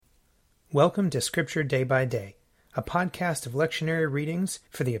Welcome to Scripture Day by Day, a podcast of lectionary readings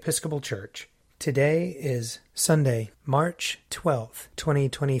for the Episcopal Church. Today is Sunday, March 12th,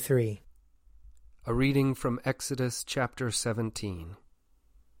 2023. A reading from Exodus chapter 17.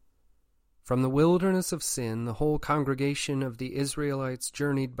 From the wilderness of Sin, the whole congregation of the Israelites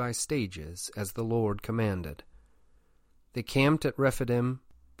journeyed by stages, as the Lord commanded. They camped at Rephidim,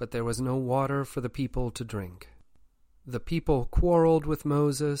 but there was no water for the people to drink. The people quarreled with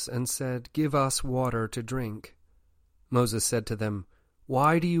Moses and said, "Give us water to drink." Moses said to them,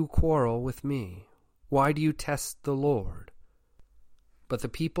 "Why do you quarrel with me? Why do you test the Lord?" But the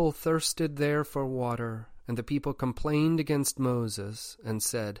people thirsted there for water, and the people complained against Moses and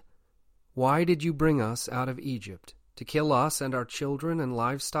said, "Why did you bring us out of Egypt, to kill us and our children and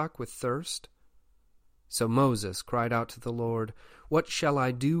livestock with thirst?" So Moses cried out to the Lord, "What shall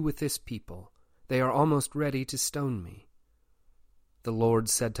I do with this people? They are almost ready to stone me." The Lord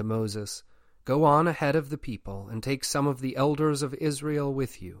said to Moses, "Go on ahead of the people, and take some of the elders of Israel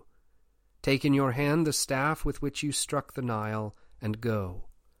with you. Take in your hand the staff with which you struck the Nile, and go.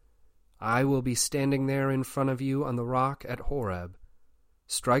 I will be standing there in front of you on the rock at Horeb.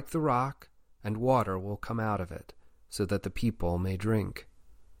 Strike the rock, and water will come out of it, so that the people may drink."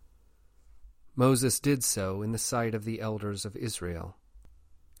 Moses did so in the sight of the elders of Israel.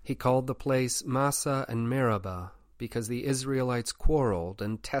 He called the place Massah and Meribah, because the Israelites quarreled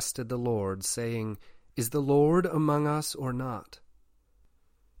and tested the Lord, saying, "Is the Lord among us or not?"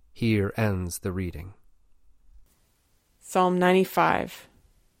 Here ends the reading. Psalm 95.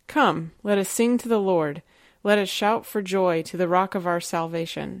 Come, let us sing to the Lord. Let us shout for joy to the rock of our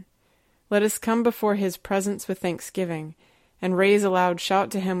salvation. Let us come before his presence with thanksgiving, and raise a loud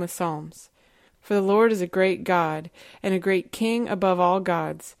shout to him with psalms. For the Lord is a great God, and a great King above all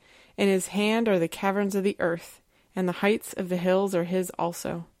gods. In his hand are the caverns of the earth, and the heights of the hills are his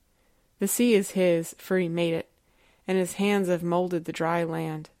also. The sea is his, for he made it, and his hands have molded the dry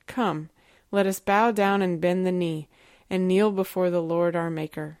land. Come, let us bow down and bend the knee, and kneel before the Lord our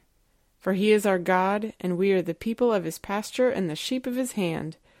Maker. For he is our God, and we are the people of his pasture and the sheep of his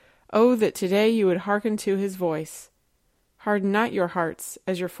hand. Oh, that today you would hearken to his voice. Harden not your hearts,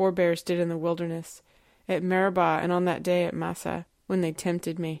 as your forebears did in the wilderness, at Meribah and on that day at Massah, when they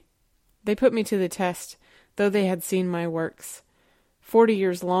tempted me. They put me to the test, though they had seen my works. 40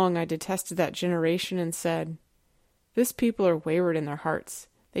 years long I detested that generation and said, "This people are wayward in their hearts.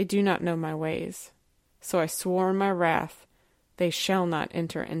 They do not know my ways." So I swore in my wrath, "They shall not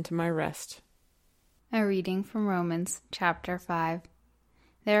enter into my rest." A reading from Romans chapter 5.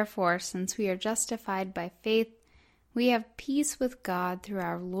 Therefore, since we are justified by faith, we have peace with God through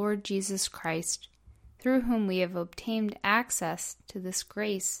our Lord Jesus Christ, through whom we have obtained access to this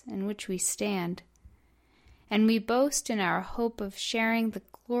grace in which we stand. And we boast in our hope of sharing the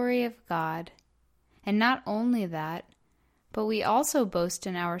glory of God. And not only that, but we also boast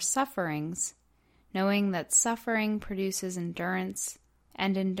in our sufferings, knowing that suffering produces endurance,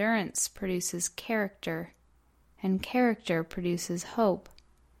 and endurance produces character, and character produces hope.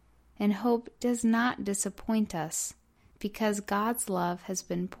 And hope does not disappoint us, because God's love has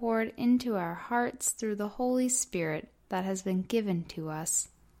been poured into our hearts through the Holy Spirit that has been given to us.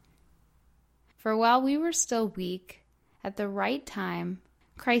 For while we were still weak, at the right time,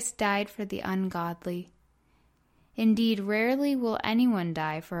 Christ died for the ungodly. Indeed, rarely will anyone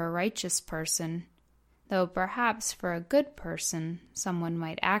die for a righteous person, though perhaps for a good person someone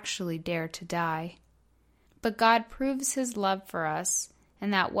might actually dare to die. But God proves his love for us,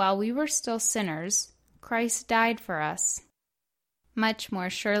 and that while we were still sinners, Christ died for us. Much more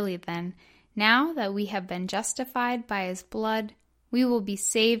surely then, now that we have been justified by his blood, we will be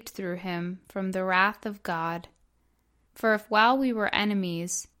saved through him from the wrath of God. For if while we were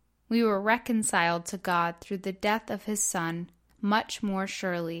enemies, we were reconciled to God through the death of his Son, much more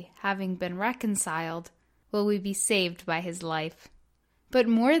surely, having been reconciled, will we be saved by his life. But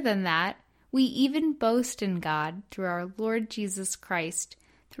more than that, we even boast in God through our Lord Jesus Christ,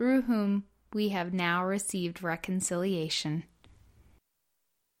 through whom we have now received reconciliation.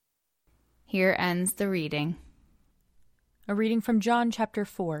 Here ends the reading. A reading from John chapter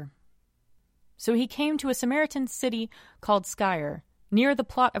 4. So he came to a Samaritan city called Sychar, near the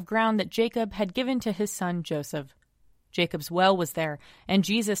plot of ground that Jacob had given to his son Joseph. Jacob's well was there, and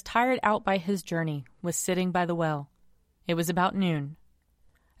Jesus, tired out by his journey, was sitting by the well. It was about noon.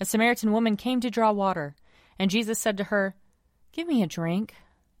 A Samaritan woman came to draw water, and Jesus said to her, "Give me a drink."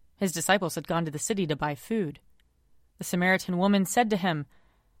 His disciples had gone to the city to buy food. The Samaritan woman said to him,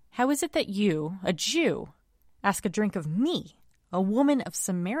 "How is it that you, a Jew, ask a drink of me, a woman of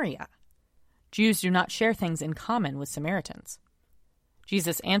Samaria?" Jews do not share things in common with Samaritans.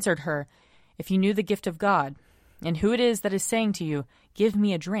 Jesus answered her, "If you knew the gift of God, and who it is that is saying to you, 'Give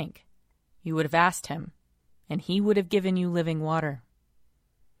me a drink,' you would have asked him, and he would have given you living water."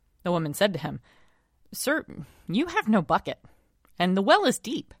 The woman said to him, "Sir, you have no bucket, and the well is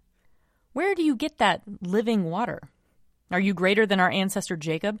deep. Where do you get that living water? Are you greater than our ancestor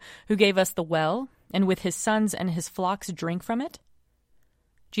Jacob, who gave us the well, and with his sons and his flocks drank from it?"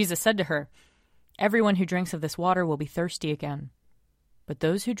 Jesus said to her, "Everyone who drinks of this water will be thirsty again. But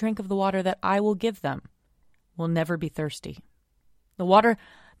those who drink of the water that I will give them will never be thirsty. The water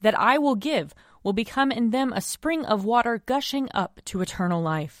that I will give will become in them a spring of water gushing up to eternal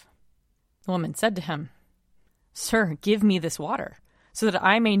life." The woman said to him, "Sir, give me this water, so that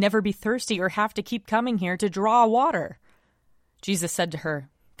I may never be thirsty or have to keep coming here to draw water." Jesus said to her,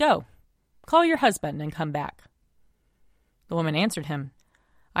 "Go, call your husband and come back." The woman answered him,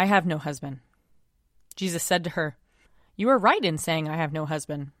 "I have no husband." Jesus said to her, "You are right in saying I have no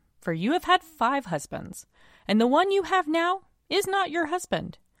husband, for you have had 5 husbands, and the one you have now is not your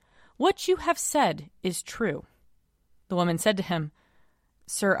husband. What you have said is true." The woman said to him,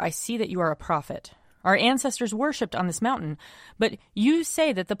 "Sir, I see that you are a prophet. Our ancestors worshipped on this mountain, but you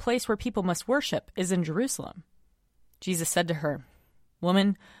say that the place where people must worship is in Jerusalem." Jesus said to her,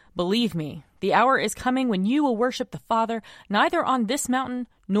 "Woman, believe me, the hour is coming when you will worship the Father neither on this mountain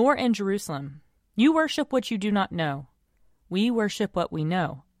nor in Jerusalem. You worship what you do not know. We worship what we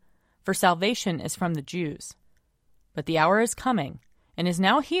know, for salvation is from the Jews. But the hour is coming, and is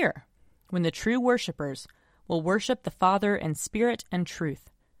now here, when the true worshippers will worship the Father in spirit and truth.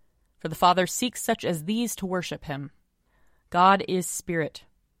 For the Father seeks such as these to worship him. God is spirit,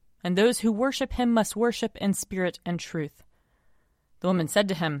 and those who worship him must worship in spirit and truth." The woman said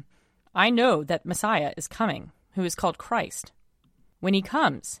to him, "I know that Messiah is coming, who is called Christ. When he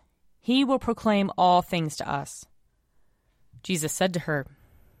comes, he will proclaim all things to us." Jesus said to her,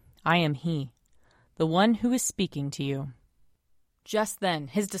 "I am he, the one who is speaking to you." Just then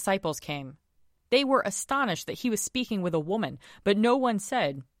his disciples came. They were astonished that he was speaking with a woman, but no one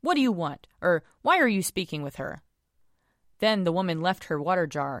said, "What do you want?" or "Why are you speaking with her?" Then the woman left her water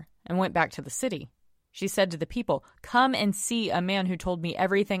jar and went back to the city. She said to the people, "Come and see a man who told me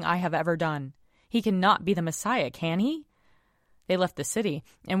everything I have ever done. He cannot be the Messiah, can he?" They left the city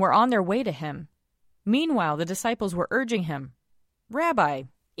and were on their way to him. Meanwhile, the disciples were urging him, "Rabbi,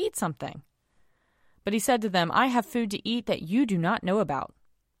 eat something." But he said to them, "I have food to eat that you do not know about."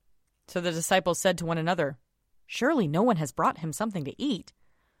 So the disciples said to one another, "Surely no one has brought him something to eat."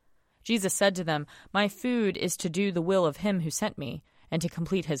 Jesus said to them, "My food is to do the will of him who sent me, and to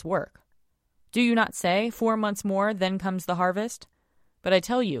complete his work. Do you not say, 4 months more, then comes the harvest? But I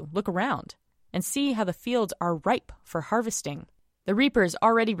tell you, look around, and see how the fields are ripe for harvesting. The reaper is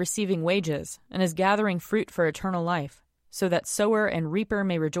already receiving wages, and is gathering fruit for eternal life, so that sower and reaper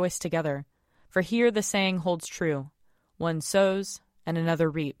may rejoice together. For here the saying holds true, one sows, and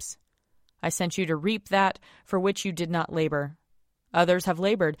another reaps. I sent you to reap that for which you did not labor. Others have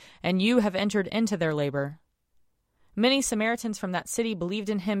labored, and you have entered into their labor." Many Samaritans from that city believed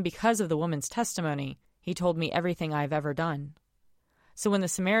in him because of the woman's testimony. "He told me everything I have ever done." So when the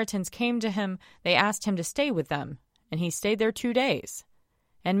Samaritans came to him, they asked him to stay with them, and he stayed there 2 days.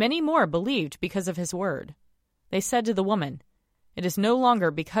 And many more believed because of his word. They said to the woman, "It is no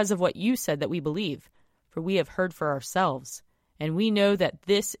longer because of what you said that we believe, for we have heard for ourselves, and we know that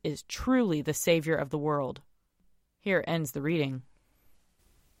this is truly the Savior of the world." Here ends the reading.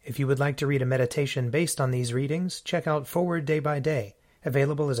 If you would like to read a meditation based on these readings, check out Forward Day by Day,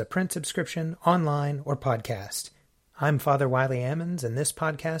 available as a print subscription, online, or podcast. I'm Father Wiley Ammons, and this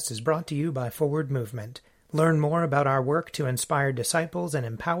podcast is brought to you by Forward Movement. Learn more about our work to inspire disciples and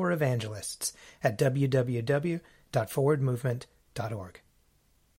empower evangelists at www.forwardmovement.org.